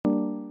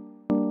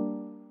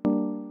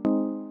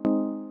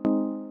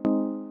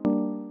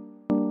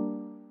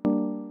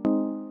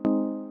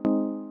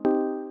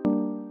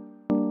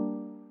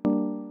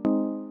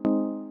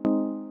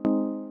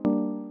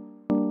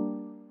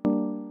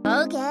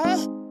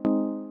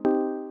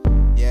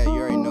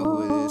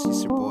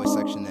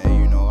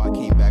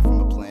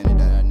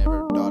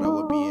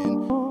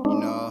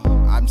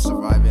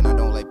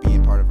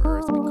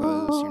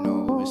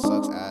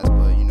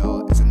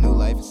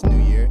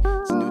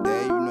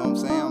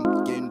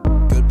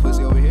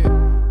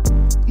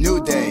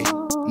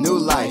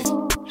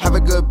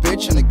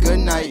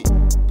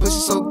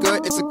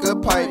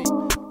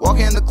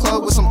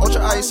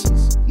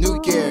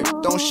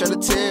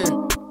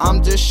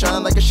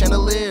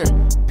chandelier.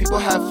 People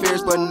have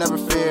fears but never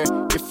fear.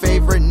 Your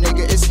favorite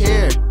nigga is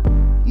here.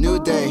 New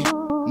day,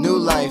 new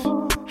life.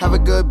 Have a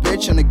good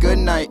bitch and a good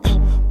night.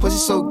 Pussy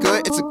so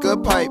good, it's a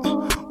good pipe.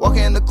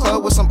 Walking in the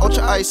club with some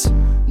ultra ice.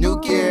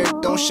 New gear,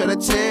 don't shed a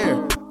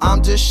tear.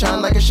 I'm just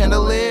shining like a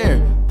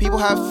chandelier. People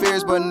have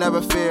fears but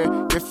never fear.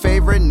 Your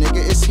favorite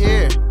nigga is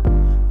here.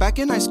 Back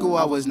in high school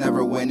I was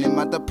never winning.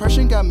 My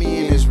depression got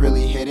me and it's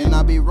really hidden.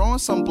 I be rolling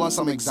some blunt,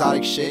 some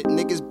exotic shit.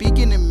 Niggas be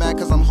getting mad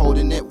cause I'm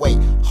holding it. Wait,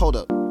 hold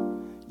up.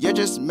 You're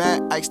just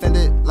mad I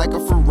extended like a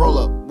fruit roll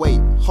up.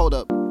 Wait, hold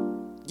up.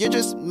 You're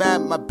just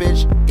mad my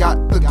bitch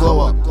got the glow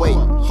up. Wait,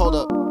 hold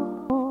up.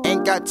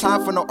 Ain't got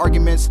time for no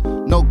arguments.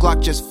 No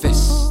Glock, just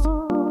fist.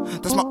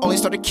 That's my only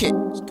starter kit.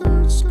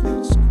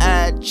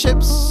 Add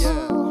chips,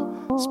 yeah.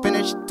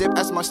 Spinach dip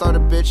as my starter,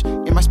 bitch.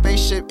 In my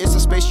spaceship, it's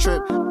a space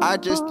trip. I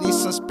just need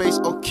some space,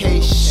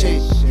 okay,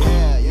 shit.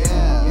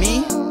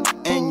 Me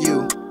and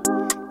you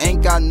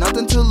ain't got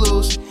nothing to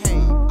lose.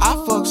 I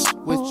fucks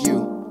with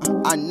you.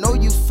 I know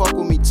you fuck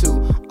with me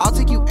too. I'll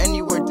take you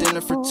anywhere,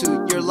 dinner for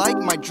two. You're like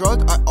my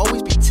drug, I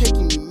always be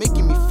taking you,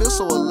 making me feel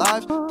so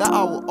alive that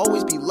I will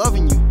always be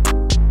loving you.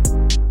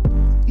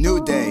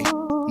 New day,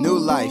 new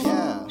life.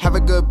 Have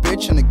a good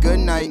bitch and a good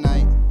night.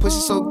 Pussy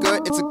so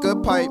good, it's a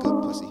good pipe.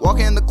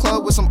 Walking in the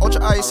club with some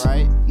ultra ice.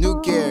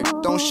 New gear,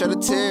 don't shed a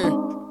tear.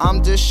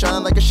 I'm just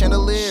shining like a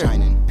chandelier.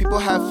 People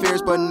have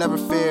fears but never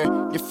fear.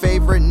 Your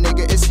favorite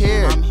nigga is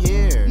here. I'm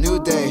here.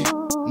 New day,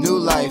 new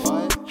life.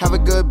 Have a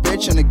good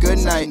bitch and a good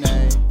night.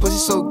 Pussy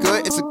so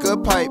good, it's a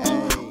good pipe.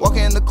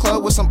 Walking in the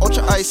club with some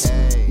ultra ice.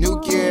 New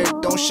gear,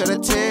 don't shed a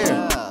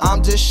tear.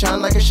 I'm just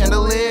shining like a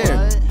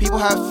chandelier. People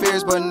have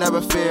fears but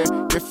never fear.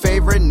 Your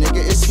favorite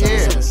nigga is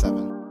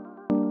here.